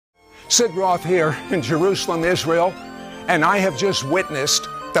Sid Roth here in Jerusalem, Israel, and I have just witnessed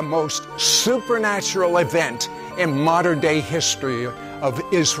the most supernatural event in modern-day history of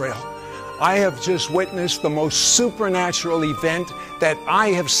Israel. I have just witnessed the most supernatural event that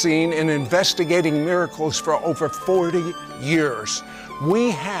I have seen in investigating miracles for over 40 years.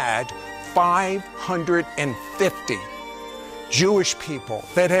 We had 550 Jewish people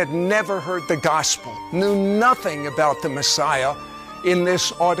that had never heard the gospel, knew nothing about the Messiah in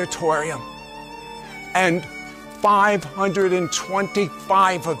this auditorium. And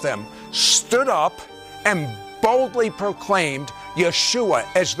 525 of them stood up and boldly proclaimed Yeshua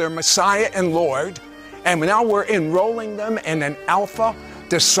as their Messiah and Lord. And now we're enrolling them in an Alpha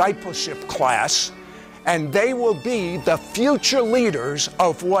discipleship class. And they will be the future leaders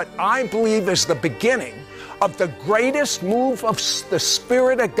of what I believe is the beginning of the greatest move of the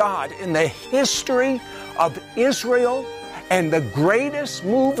Spirit of God in the history of Israel, and the greatest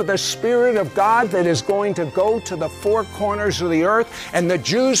move of the Spirit of God that is going to go to the four corners of the earth, and the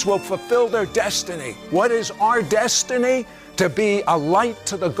Jews will fulfill their destiny. What is our destiny? To be a light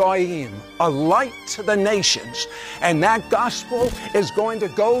to the Goyim, a light to the nations. And that gospel is going to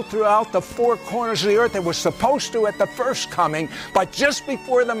go throughout the four corners of the earth. It was supposed to at the first coming, but just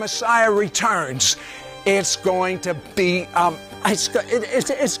before the Messiah returns, it's going to be it's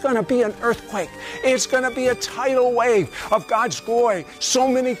going to be an earthquake. It's going to be a tidal wave of God's glory. So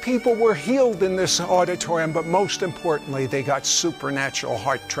many people were healed in this auditorium, but most importantly, they got supernatural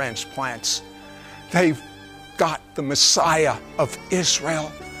heart transplants. They've got the Messiah of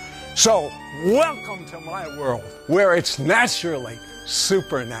Israel. So, welcome to my world, where it's naturally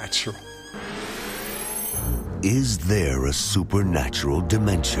supernatural. Is there a supernatural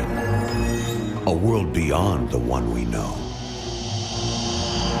dimension? A world beyond the one we know?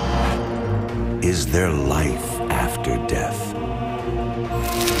 Is there life after death?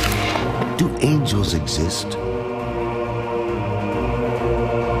 Do angels exist?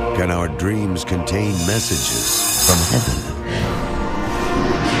 Can our dreams contain messages from heaven?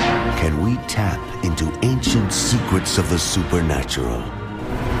 Can we tap into ancient secrets of the supernatural?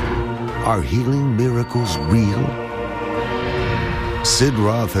 Are healing miracles real? Sid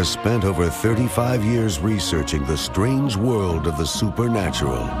Roth has spent over 35 years researching the strange world of the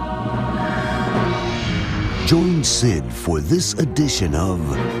supernatural. Join Sid for this edition of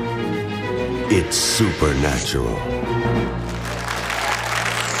It's Supernatural.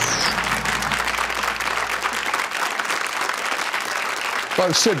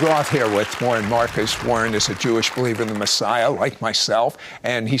 Well, Sid Roth here with Warren Marcus. Warren is a Jewish believer in the Messiah, like myself,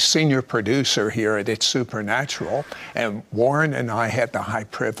 and he's senior producer here at It's Supernatural. And Warren and I had the high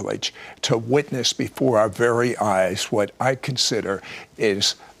privilege to witness before our very eyes what I consider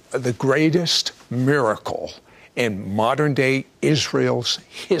is the greatest miracle in modern-day Israel's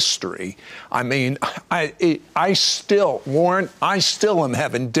history. I mean, I still am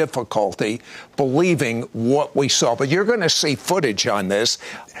having difficulty believing what we saw. But you're going to see footage on this.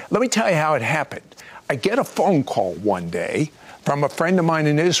 Let me tell you how it happened. I get a phone call one day from a friend of mine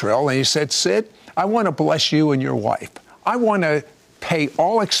in Israel, and he said, Sid, I want to bless you and your wife. I want to pay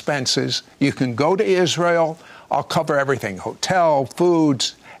all expenses. You can go to Israel. I'll cover everything, hotel,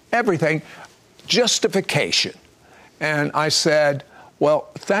 foods, everything. Justification. And I said, well,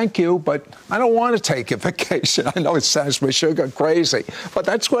 thank you, but I don't want to take a vacation. I know it sounds sugar crazy, but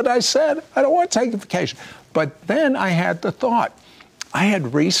that's what I said. I don't want to take a vacation. But then I had the thought. I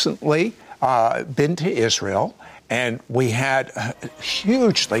had recently been to Israel, and we had a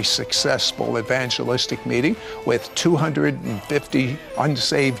hugely successful evangelistic meeting with 250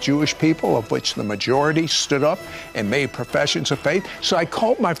 unsaved Jewish people, of which the majority stood up and made professions of faith. So I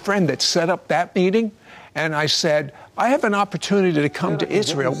called my friend that set up that meeting, and I said, I have an opportunity to come to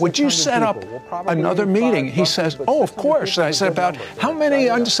Israel. Would you set up another meeting? He says, oh, of course. And I said, about how many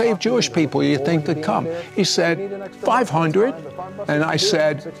unsaved Jewish people do you think could come? He said, 500. And I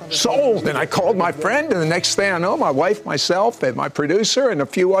said, sold. And I called my friend, and the next thing I know, my wife, myself, and my producer, and a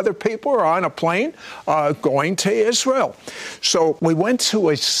few other people are on a plane going to Israel. So we went to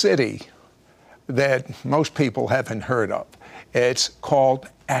a city that most people haven't heard of. It's called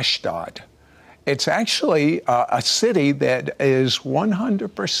Ashdod. It's actually a city that is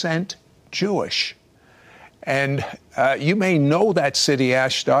 100% Jewish. And you may know that city,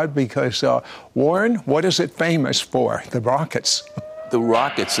 Ashdod, because, Warren, what is it famous for? The rockets. The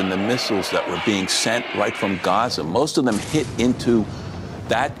rockets and the missiles that were being sent right from Gaza, most of them hit into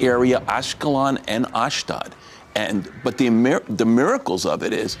that area, Ashkelon and Ashdod. But the miracles of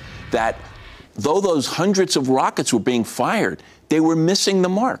it is that though those hundreds of rockets were being fired, they were missing the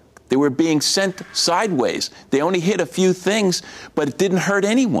mark. They were being sent sideways. They only hit a few things, but it didn't hurt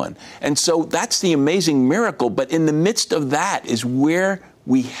anyone. And so that's the amazing miracle. But in the midst of that is where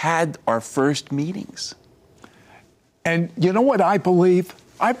we had our first meetings. And you know what I believe?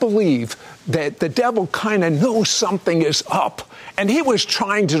 I believe that the devil kind of knew something is up, and he was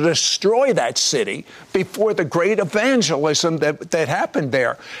trying to destroy that city before the great evangelism that happened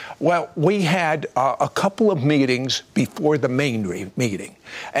there. Well, we had a couple of meetings before the main meeting.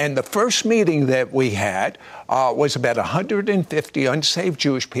 And the first meeting that we had was about 150 unsaved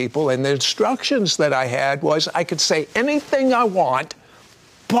Jewish people, and the instructions that I had was I could say anything I want,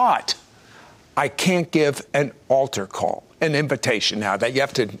 but I can't give an altar call, an invitation. Now, that you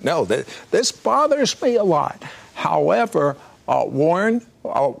have to know that this bothers me a lot. However, Warren,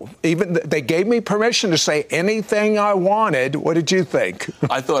 even they gave me permission to say anything I wanted. What did you think?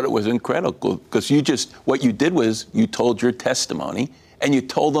 I thought it was incredible because what you did was you told your testimony and you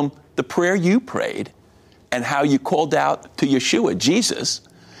told them the prayer you prayed and how you called out to Yeshua, Jesus,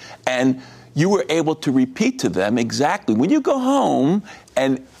 and you were able to repeat to them exactly. When you go home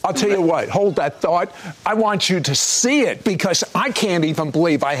and... I'll tell you what, hold that thought. I want you to see it because I can't even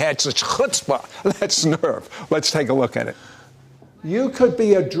believe I had such chutzpah. That's nerve. Let's take a look at it. You could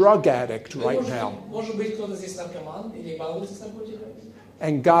be a drug addict right now.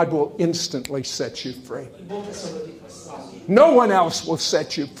 And God will instantly set you free. No one else will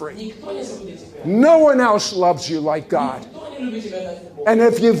set you free. No one else loves you like God. And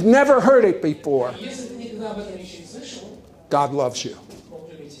if you've never heard it before, God loves you.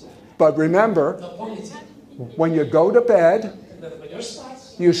 But remember, when you go to bed,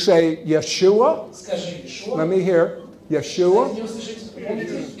 you say, Yeshua, let me hear, Yeshua,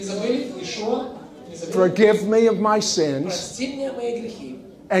 forgive me of my sins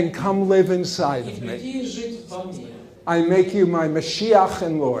and come live inside of me. I make you my Mashiach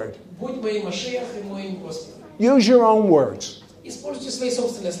and Lord. Use your own words.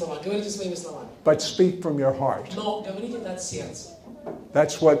 But speak from your heart.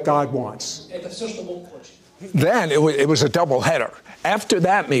 That's what God wants. Then it was a double header. After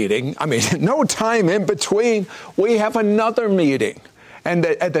that meeting, no time in between, we have another meeting. And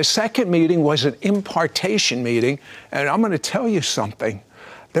the second meeting was an impartation meeting. And I'm going to tell you something.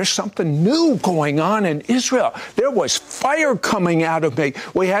 There's something new going on in Israel. There was fire coming out of me.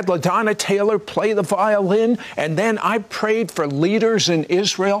 We had LaDonna Taylor play the violin, and then I prayed for leaders in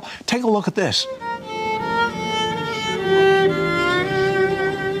Israel. Take a look at this.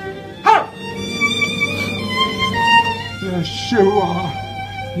 Yeshua,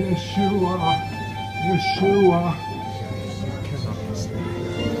 Yeshua, Yeshua.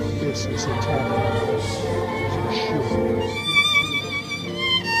 This is Italian. Yeshua.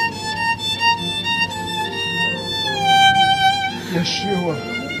 Yeshua,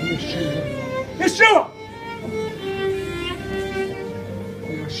 Yeshua, Yeshua!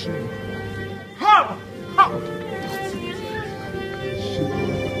 Yeshua. Ha! Ha! Yeshua.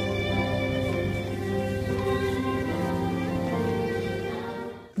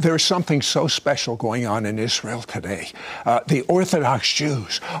 There's something so special going on in Israel today. The Orthodox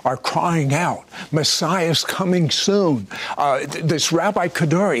Jews are crying out, Messiah's coming soon. This Rabbi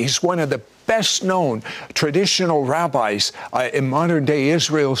Kaduri, he's one of the best-known traditional rabbis in modern-day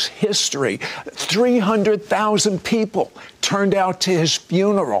Israel's history. 300,000 people turned out to his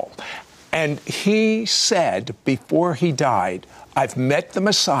funeral. And he said before he died, I've met the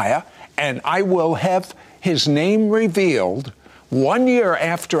Messiah, and I will have his name revealed 1 year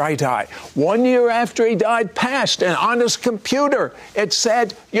after I die. 1 year after he died passed, and on his computer it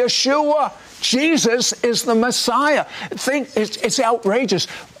said, Yeshua, Jesus is the Messiah. It's outrageous.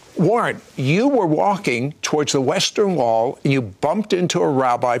 Warren, you were walking towards the Western Wall, and you bumped into a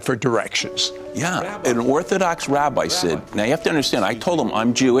rabbi for directions. Yeah, an Orthodox rabbi said, now you have to understand, I told him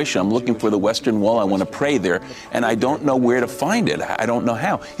I'm Jewish, I'm looking for the Western Wall, I want to pray there, and I don't know where to find it. I don't know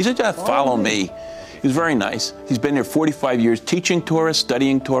how. He said, just follow me. He was very nice. He's been there 45 years, teaching Torah,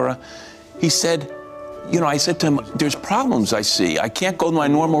 studying Torah. He said, I said to him, there's problems I see. I can't go my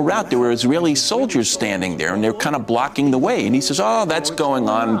normal route. There were Israeli soldiers standing there, and they're kind of blocking the way. And he says, oh, that's going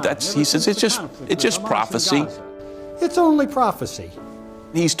on. He says, it's just prophecy. It's only prophecy.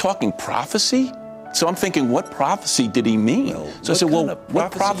 He's talking prophecy? So I'm thinking, what prophecy did he mean? So I said, well,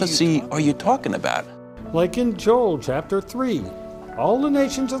 what prophecy are you talking about? Like in Joel chapter 3, all the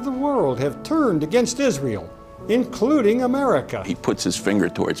nations of the world have turned against Israel, including America. He puts his finger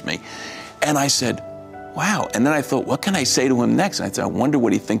towards me. And I said, wow. And then I thought, what can I say to him next? And I said, I wonder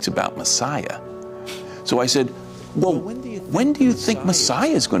what he thinks about Messiah. So I said, well, when do you think Messiah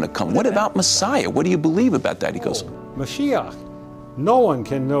is going to come? What about Messiah? What do you believe about that? He goes, Mashiach. No one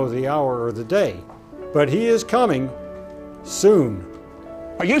can know the hour or the day, but he is coming soon.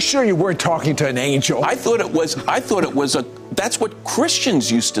 Are you sure you weren't talking to an angel? I thought it was that's what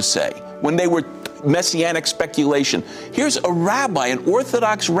Christians used to say when they were messianic speculation. Here's a rabbi, an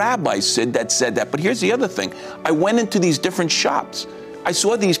Orthodox rabbi said that. But here's the other thing. I went into these different shops. I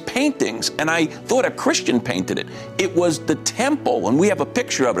saw these paintings, and I thought a Christian painted it. It was the temple, and we have a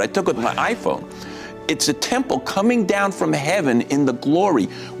picture of it. I took it with my iPhone. It's a temple coming down from heaven in the glory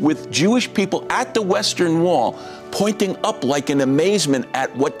with Jewish people at the Western Wall pointing up like in amazement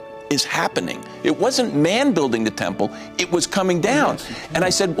at what is happening. It wasn't man building the temple, it was coming down. And I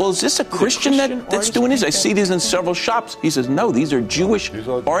said, well, is this a Christian that's doing this? I see these in several shops. He says, no, these are Jewish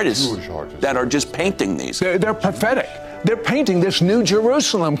artists that are just painting these. They're prophetic. They're painting this new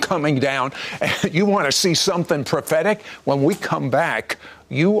Jerusalem coming down. You want to see something prophetic? When we come back,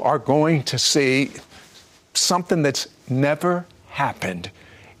 you are going to see something that's never happened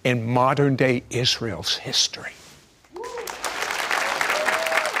in modern day Israel's history.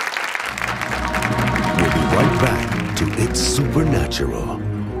 Right back to It's Supernatural.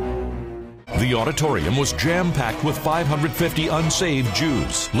 The auditorium was jam-packed with 550 unsaved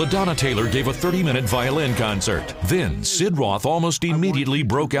Jews. LaDonna Taylor gave a 30-minute violin concert. Then Sid Roth almost immediately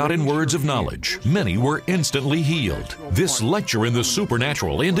broke out in words of knowledge. Many were instantly healed. This lecture in the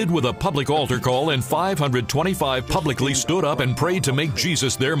supernatural ended with a public altar call, and 525 publicly stood up and prayed to make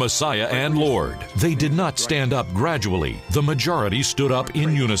Jesus their Messiah and Lord. They did not stand up gradually. The majority stood up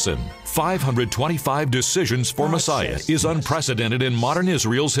in unison. 525 decisions for Messiah is unprecedented in modern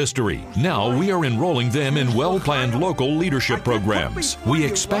Israel's history. Now we are enrolling them in well-planned local leadership programs. We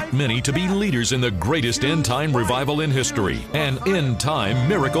expect many to be leaders in the greatest end-time revival in history, an end-time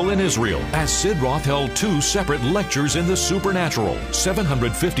miracle in Israel, as Sid Roth held 2 separate lectures in the supernatural.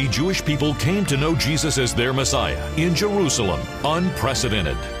 750 Jewish people came to know Jesus as their Messiah in Jerusalem.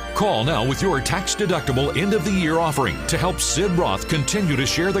 Unprecedented. Call now with your tax-deductible end-of-the-year offering to help Sid Roth continue to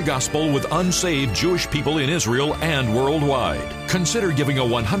share the gospel with unsaved Jewish people in Israel and worldwide. Consider giving a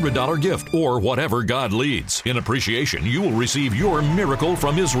 $100 gift or whatever God leads. In appreciation, you will receive your Miracle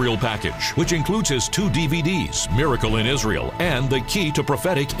from Israel package, which includes his 2 DVDs, Miracle in Israel and The Key to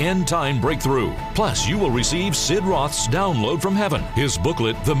Prophetic End-Time Breakthrough. Plus, you will receive Sid Roth's Download from Heaven, his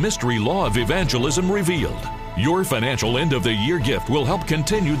booklet, The Mystery Law of Evangelism Revealed. Your financial end-of-the-year gift will help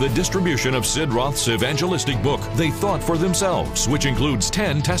continue the distribution of Sid Roth's evangelistic book, They Thought for Themselves, which includes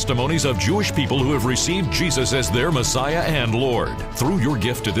 10 testimonies of Jewish people who have received Jesus as their Messiah and Lord. Through your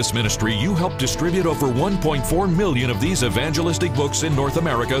gift to this ministry, you help distribute over 1.4 million of these evangelistic books in North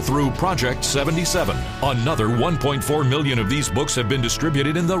America through Project 77. Another 1.4 million of these books have been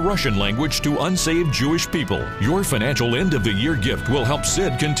distributed in the Russian language to unsaved Jewish people. Your financial end-of-the-year gift will help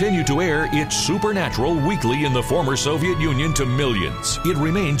Sid continue to air It's Supernatural weekly in the former Soviet Union to millions. It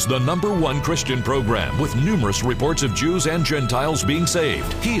remains the #1 Christian program with numerous reports of Jews and Gentiles being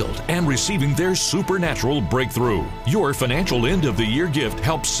saved, healed, and receiving their supernatural breakthrough. Your financial end-of-the-year gift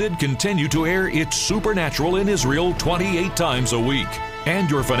helps Sid continue to air It's Supernatural in Israel 28 times a week.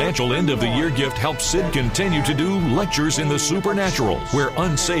 And your financial end-of-the-year gift helps Sid continue to do lectures in the supernatural, where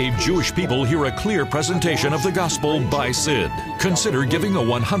unsaved Jewish people hear a clear presentation of the gospel by Sid. Consider giving a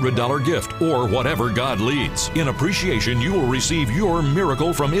 $100 gift or whatever God leads. In appreciation, you will receive your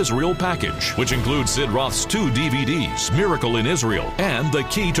Miracle from Israel package, which includes Sid Roth's 2 DVDs, Miracle in Israel and The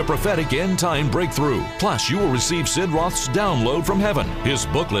Key to Prophetic End-Time Breakthrough. Plus, you will receive Sid Roth's Download from Heaven, his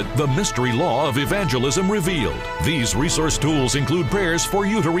booklet, The Mystery Law of Evangelism Revealed. These resource tools include prayers for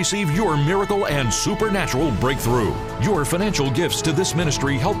you to receive your miracle and supernatural breakthrough. Your financial gifts to this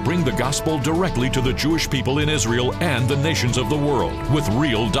ministry help bring the gospel directly to the Jewish people in Israel and the nations of the world with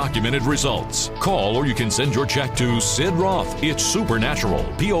real documented results. Call or you can send your check to Sid Roth. It's Supernatural,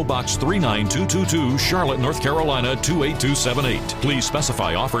 P.O. Box 39222, Charlotte, North Carolina 28278. Please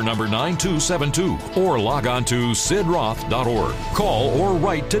specify offer number 9272 or log on to sidroth.org. Call or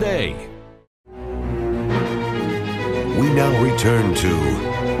write today. We now return to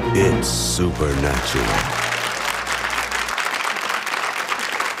It's Supernatural.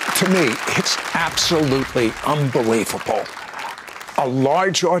 To me, it's absolutely unbelievable. A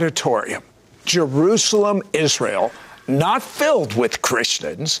large auditorium, Jerusalem, Israel, not filled with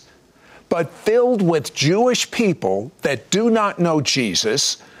Christians, but filled with Jewish people that do not know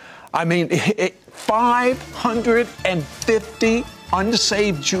Jesus. I mean, 550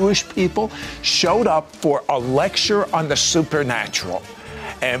 unsaved Jewish people showed up for a lecture on the supernatural.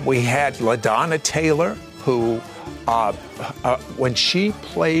 And we had LaDonna Taylor, who, when she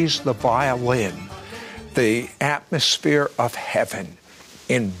plays the violin, the atmosphere of heaven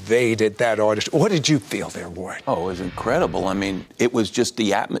invaded that auditorium. What did you feel there, Warren? Oh, it was incredible. I mean, it was just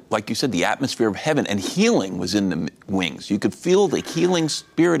like you said, the atmosphere of heaven, and healing was in the wings. You could feel the healing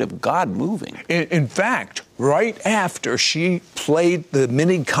spirit of God moving. In fact, right after she played the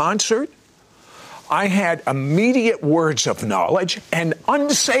mini concert, I had immediate words of knowledge, and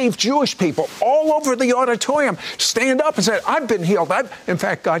unsaved Jewish people all over the auditorium stand up and said, I've been healed. In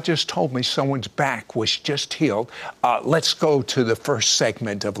fact, God just told me someone's back was just healed. Let's go to the first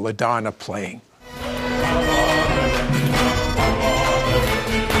segment of LaDonna playing.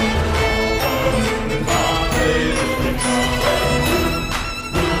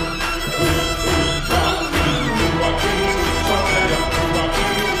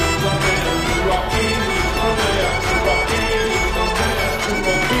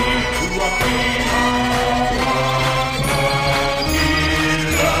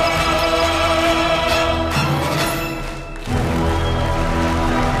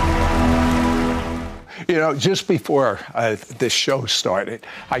 You know, just before this show started,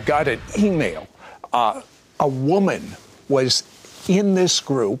 I got an email. A woman was in this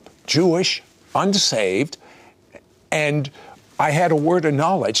group, Jewish, unsaved, and I had a word of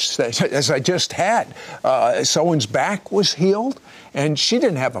knowledge, as I just had. Someone's back was healed, and she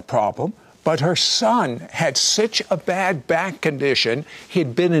didn't have a problem, but her son had such a bad back condition,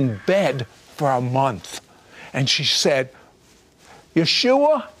 he'd been in bed for a month. And she said,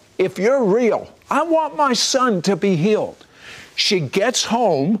 Yeshua, if you're real, I want my son to be healed. She gets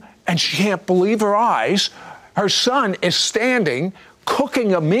home and she can't believe her eyes. Her son is standing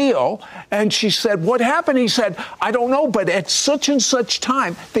cooking a meal, and she said, what happened? He said, I don't know, but at such and such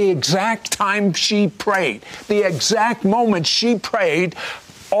time, the exact time she prayed, the exact moment she prayed,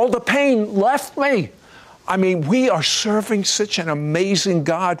 all the pain left me. I mean, we are serving such an amazing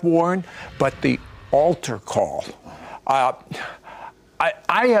God, Warren, but the altar call.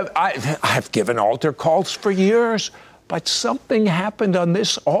 I've given altar calls for years, but something happened on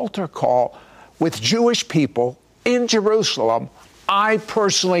this altar call with Jewish people in Jerusalem I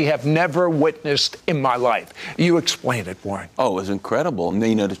personally have never witnessed in my life. You explain it, Warren. Oh, it was incredible. And,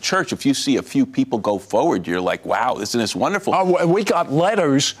 you know, the church, if you see a few people go forward, you're like, wow, isn't this wonderful? We got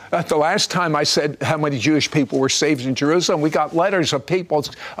letters. The last time I said how many Jewish people were saved in Jerusalem, we got letters of people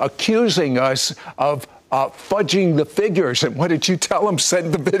accusing us of fudging the figures. And what did you tell them?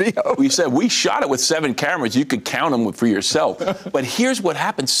 Send the video? We said, we shot it with 7 cameras. You could count them for yourself. But here's what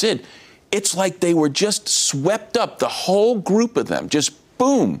happened, Sid. It's like they were just swept up. The whole group of them just,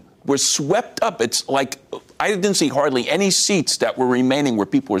 boom, were swept up. It's like I didn't see hardly any seats that were remaining where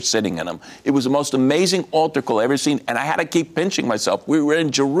people were sitting in them. It was the most amazing altar call I've ever seen, and I had to keep pinching myself. We were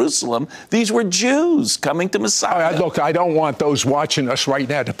in Jerusalem. These were Jews coming to Messiah. Look, I don't want those watching us right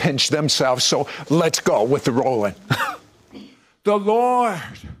now to pinch themselves, so let's go with the rolling. The Lord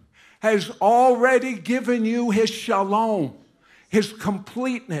has already given you his shalom, his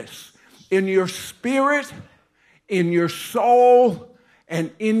completeness, in your spirit, in your soul,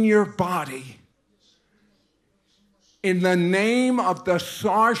 and in your body. In the name of the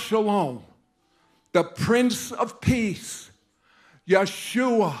Sar Shalom, the Prince of Peace,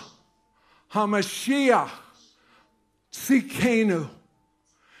 Yeshua, HaMashiach, Tzidkenu,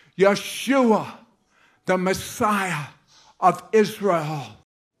 Yeshua, the Messiah of Israel.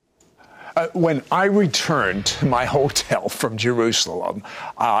 When I returned to my hotel from Jerusalem,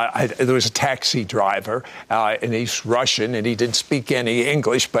 there was a taxi driver, and he's Russian, and he didn't speak any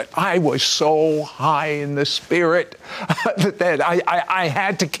English, but I was so high in the spirit that I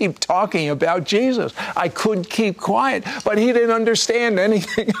had to keep talking about Jesus. I couldn't keep quiet, but he didn't understand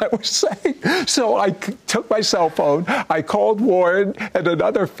anything I was saying. So I took my cell phone, I called Warren and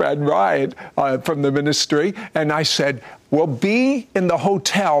another friend, Ryan, from the ministry, and I said, we'll be in the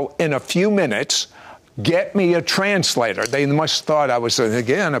hotel in a few minutes. Get me a translator. They must have thought I was,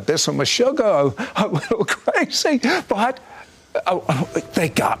 again, a bit of a sugar, a little crazy. But they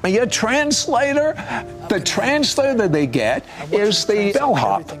got me a translator. The translator that they get is the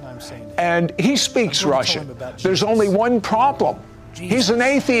bellhop. And he speaks Russian. There's only one problem. He's an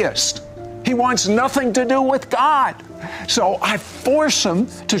atheist. He wants nothing to do with God. So I force him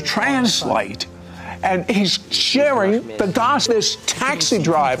to translate. And he's sharing the gospel. This taxi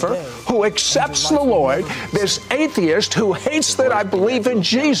driver who accepts the Lord, this atheist who hates that I believe in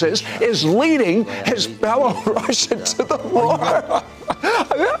Jesus, is leading his fellow Russian to the Lord.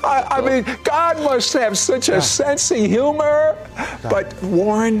 I mean, God must have such a sense of humor. But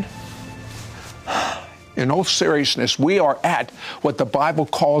Warren, in all seriousness, we are at what the Bible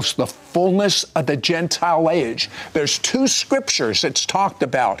calls the fullness of the Gentile age. There's two scriptures it's talked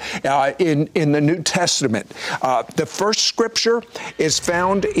about in the New Testament. The first scripture is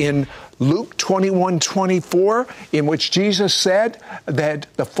found in Luke 21:24, in which Jesus said that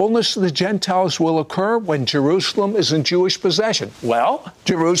the fullness of the Gentiles will occur when Jerusalem is in Jewish possession. Well,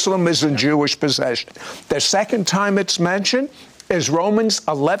 Jerusalem is in Jewish possession. The second time it's mentioned is Romans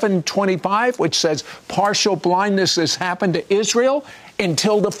 11:25, which says partial blindness has happened to Israel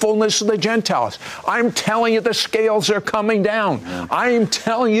until the fullness of the Gentiles. I'm telling you, the scales are coming down. I'm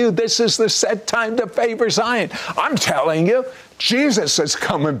telling you, this is the set time to favor Zion. I'm telling you, Jesus is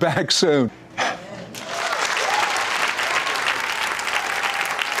coming back soon.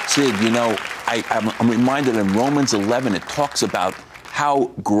 Sid, you know, I'm reminded in Romans 11, it talks about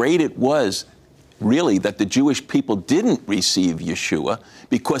how great it was, really, that the Jewish people didn't receive Yeshua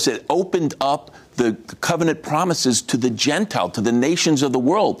because it opened up the covenant promises to the Gentile, to the nations of the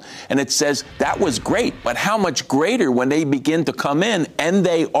world. And it says that was great, but how much greater when they begin to come in, and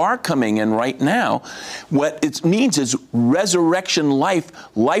they are coming in right now. What it means is resurrection life,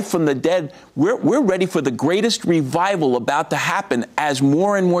 life from the dead. We're ready for the greatest revival about to happen as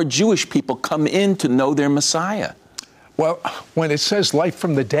more and more Jewish people come in to know their Messiah. Well, when it says life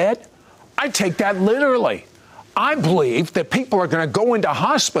from the dead, I take that literally. I believe that people are going to go into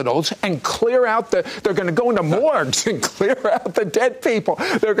hospitals and clear out they're going to go into morgues and clear out the dead people.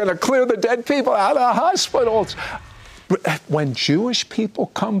 They're going to clear the dead people out of hospitals. When Jewish people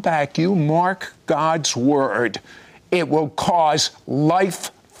come back, you mark God's word, it will cause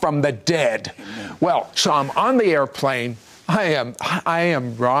life from the dead. Amen. Well, so I'm on the airplane. I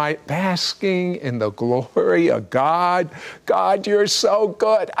am basking in the glory of God. God, you're so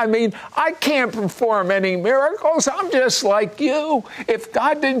good. I mean, I can't perform any miracles. I'm just like you. If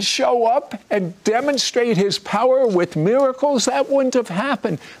God didn't show up and demonstrate his power with miracles, that wouldn't have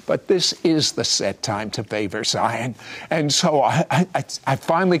happened. But this is the set time to favor Zion. And so I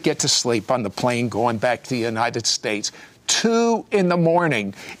finally get to sleep on the plane going back to the United States. 2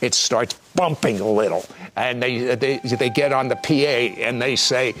 a.m, it starts bumping a little, and they get on the PA and they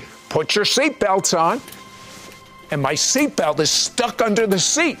say, "Put your seatbelts on." And my seatbelt is stuck under the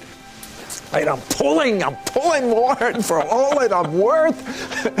seat. And I'm pulling more for all that I'm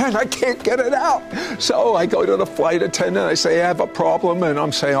worth, and I can't get it out. So I go to the flight attendant, I say, "I have a problem," and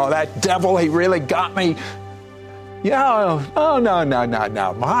I'm saying, "Oh, that devil, he really got me." Yeah, oh,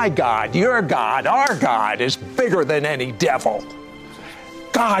 no. My God, your God, our God is bigger than any devil.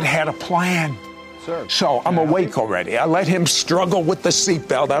 God had a plan. Sir. So I'm awake already. I let him struggle with the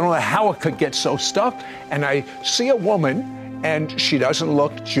seatbelt. I don't know how it could get so stuck. And I see a woman, and she doesn't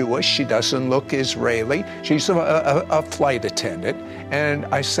look Jewish. She doesn't look Israeli. She's a flight attendant. And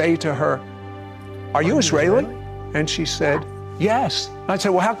I say to her, "Are you Israeli?" And she said, "Yes." I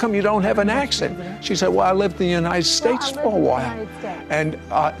said, "Well, how come you don't have an accent?" She said, "Well, I lived in the United States for a while." And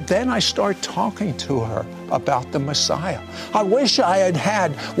then I start talking to her about the Messiah. I wish I had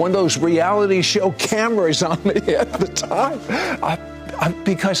had one of those reality show cameras on me at the time.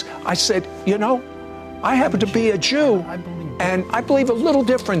 Because I said, "You know, I happen to be a Jew, and I believe a little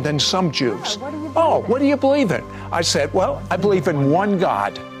different than some Jews." "Oh, what do you believe in?" I said, "Well, I believe in one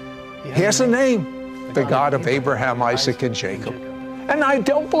God. He has a name. The God of Abraham, Isaac, and Jacob. And I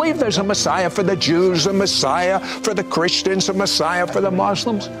don't believe there's a Messiah for the Jews, a Messiah for the Christians, a Messiah for the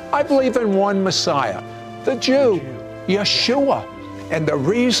Muslims. I believe in one Messiah, the Jew, Yeshua. And the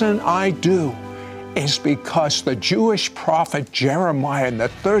reason I do is because the Jewish prophet Jeremiah in the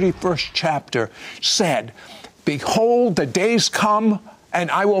 31st chapter said, 'Behold, the days come, and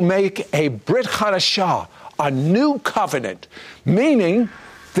I will make a Brit Hadashah, a new covenant,' meaning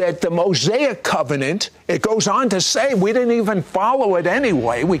that the Mosaic covenant, it goes on to say we didn't even follow it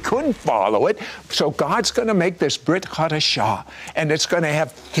anyway. We couldn't follow it. So God's going to make this Brit Hadashah, and it's going to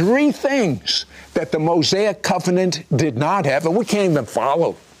have 3 things that the Mosaic covenant did not have. And we can't even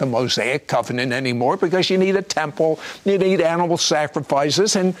follow the Mosaic covenant anymore because you need a temple, you need animal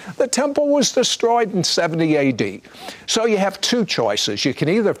sacrifices, and the temple was destroyed in 70 AD. So you have 2 choices. You can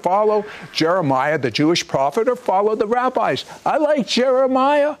either follow Jeremiah, the Jewish prophet, or follow the rabbis. I like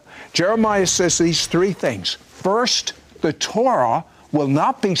Jeremiah. Jeremiah says these 3 things. First, the Torah will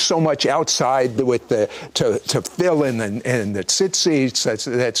not be so much outside with to fill in the tzitzits,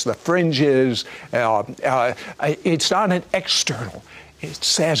 that's the fringes. It's not an external. It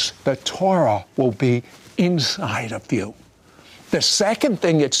says the Torah will be inside of you. The second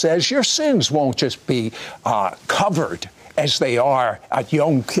thing it says, your sins won't just be covered as they are at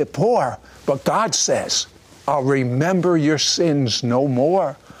Yom Kippur, but God says, I'll remember your sins no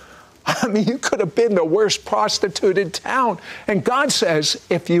more. I mean, you could have been the worst prostitute in town. And God says,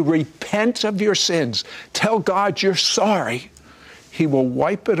 if you repent of your sins, tell God you're sorry, He will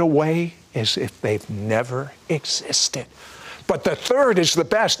wipe it away as if they've never existed. But the third is the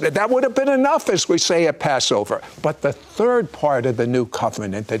best. That would have been enough, as we say at Passover. But the third part of the new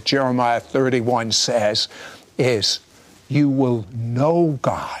covenant that Jeremiah 31 says is, you will know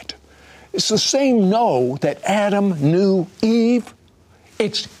God. It's the same know that Adam knew Eve.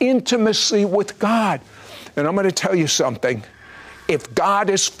 It's intimacy with God. And I'm going to tell you something. If God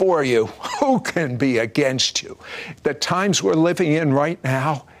is for you, who can be against you? The times we're living in right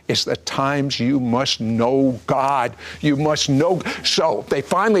now is the times you must know God. You must know. So they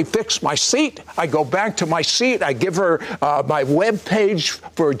finally fixed my seat. I go back to my seat. I give her my web page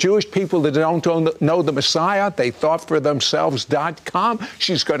for Jewish people that don't know the Messiah. They thought for themselves.com.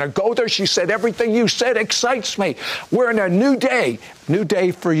 She's going to go there. She said, everything you said excites me. We're in a new day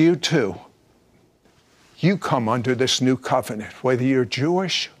for you too. You come under this new covenant, whether you're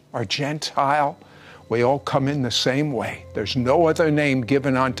Jewish or Gentile. We all come in the same way. There's no other name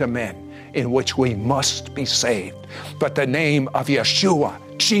given unto men in which we must be saved but the name of Yeshua,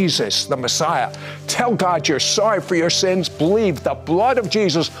 Jesus, the Messiah. Tell God you're sorry for your sins. Believe the blood of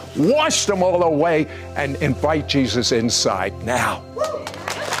Jesus washed them all away, and invite Jesus inside now.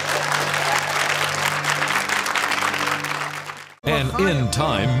 An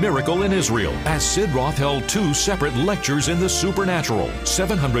end-time miracle in Israel, as Sid Roth held 2 separate lectures in the supernatural.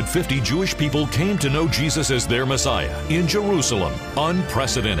 750 Jewish people came to know Jesus as their Messiah in Jerusalem.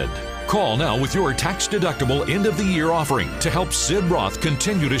 Unprecedented. Call now with your tax-deductible end-of-the-year offering to help Sid Roth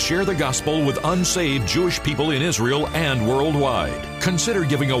continue to share the gospel with unsaved Jewish people in Israel and worldwide. Consider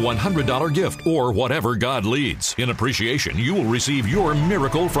giving a $100 gift or whatever God leads. In appreciation, you will receive your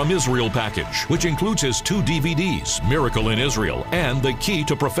Miracle from Israel package, which includes his 2 DVDs, Miracle in Israel and The Key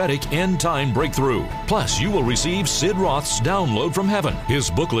to Prophetic End-Time Breakthrough. Plus, you will receive Sid Roth's Download from Heaven, his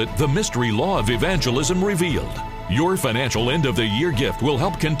booklet, The Mystery Law of Evangelism Revealed. Your financial end-of-the-year gift will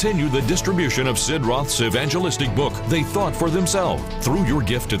help continue the distribution of Sid Roth's evangelistic book, They Thought for Themselves. Through your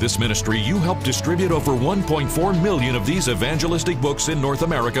gift to this ministry, you help distribute over 1.4 million of these evangelistic books in North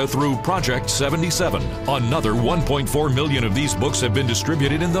America through Project 77. Another 1.4 million of these books have been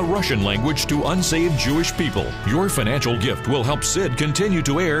distributed in the Russian language to unsaved Jewish people. Your financial gift will help Sid continue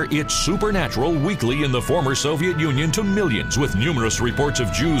to air its Supernatural weekly in the former Soviet Union to millions, with numerous reports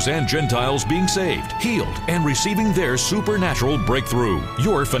of Jews and Gentiles being saved, healed, and receiving their supernatural breakthrough.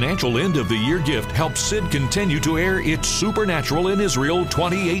 Your financial end-of-the-year gift helps Sid continue to air its Supernatural in Israel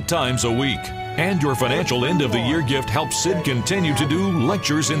 28 times a week. And your financial end-of-the-year gift helps Sid continue to do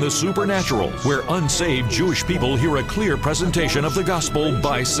lectures in the supernatural, where unsaved Jewish people hear a clear presentation of the gospel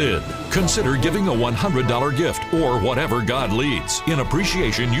by Sid. Consider giving a $100 gift or whatever God leads. In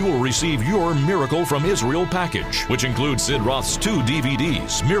appreciation, you will receive your Miracle from Israel package, which includes Sid Roth's 2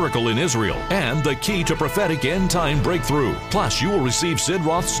 DVDs, Miracle in Israel and The Key to Prophetic End-Time Breakthrough. Plus, you will receive Sid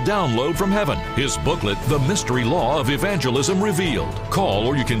Roth's Download from Heaven, his booklet, The Mystery Law of Evangelism Revealed. Call,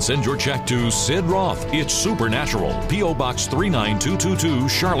 or you can send your check to Sid Roth. It's Supernatural. P.O. Box 39222,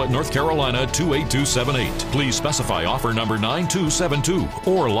 Charlotte, North Carolina 28278. Please specify offer number 9272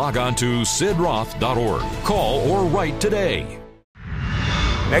 or log on to sidroth.org. Call or write today.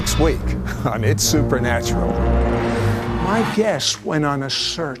 Next week on It's Supernatural, my guest went on a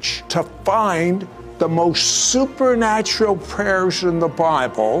search to find the most supernatural prayers in the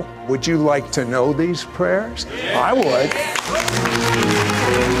Bible. Would you like to know these prayers? I would.